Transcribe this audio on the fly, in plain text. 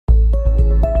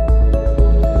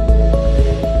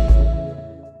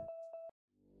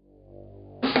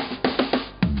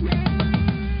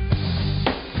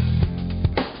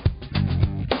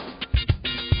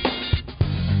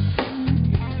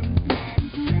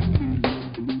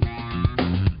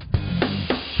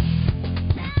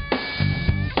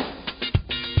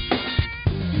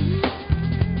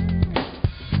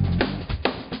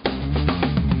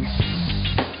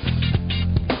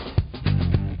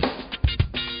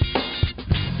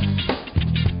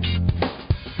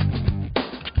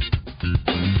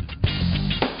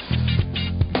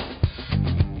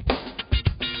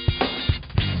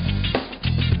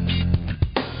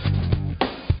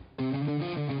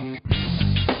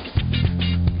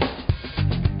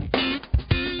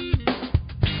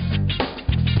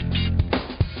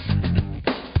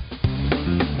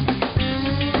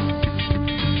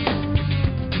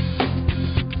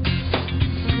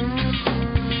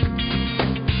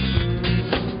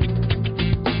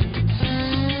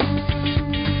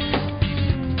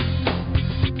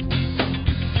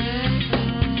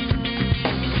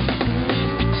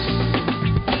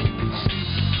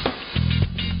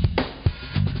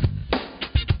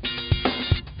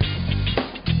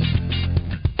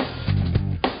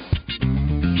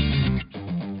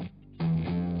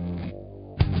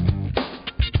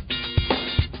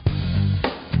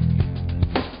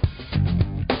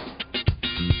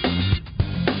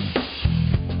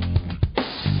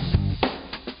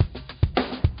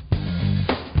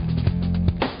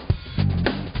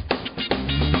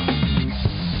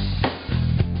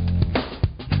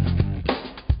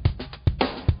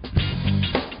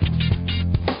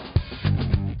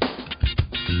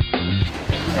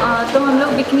तो हम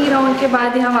लोग बिकनी राउंड के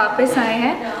बाद यहाँ वापस आए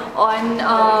हैं और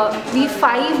we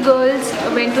 5 girls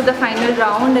went to the final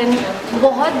round and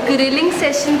बहुत ग्रिलिंग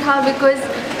सेशन था because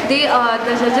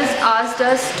the judges asked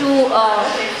us to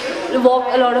walk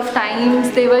a lot of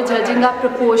times. They were judging our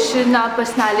proportion, our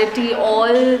personality,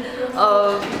 all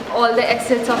the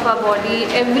assets of our body.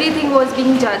 Everything was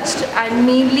being judged, and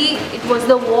mainly it was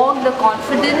the walk, the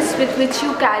confidence with which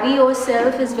you carry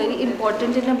yourself is very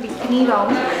important in a bikini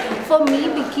round. For me,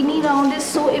 bikini round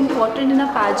is so important in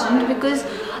a pageant because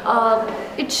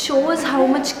it shows how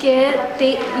much care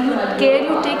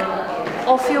you take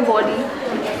of your body.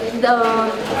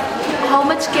 How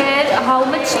much care, how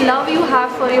much love you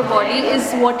have for your body is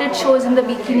what it shows in the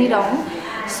bikini round.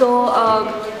 So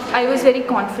I was very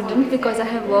confident because I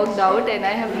have worked out and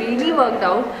I have really worked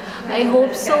out. I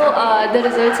hope so the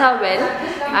results are well,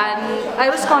 and I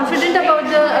was confident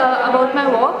about my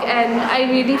walk and I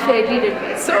really fairly did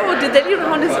well. So the Delhi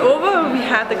round is over.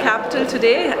 We had the capital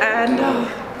today and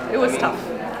it was tough.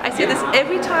 I say this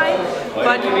every time,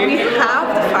 but we have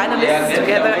the finalists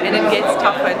together and it gets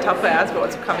tougher and tougher as we're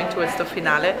also coming towards the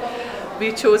finale.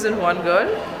 We've chosen one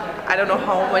girl. I don't know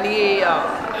how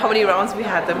many rounds we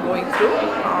had them going through,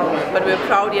 but we're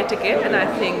proud yet again, and I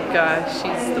think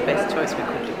she's the best choice we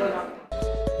could do.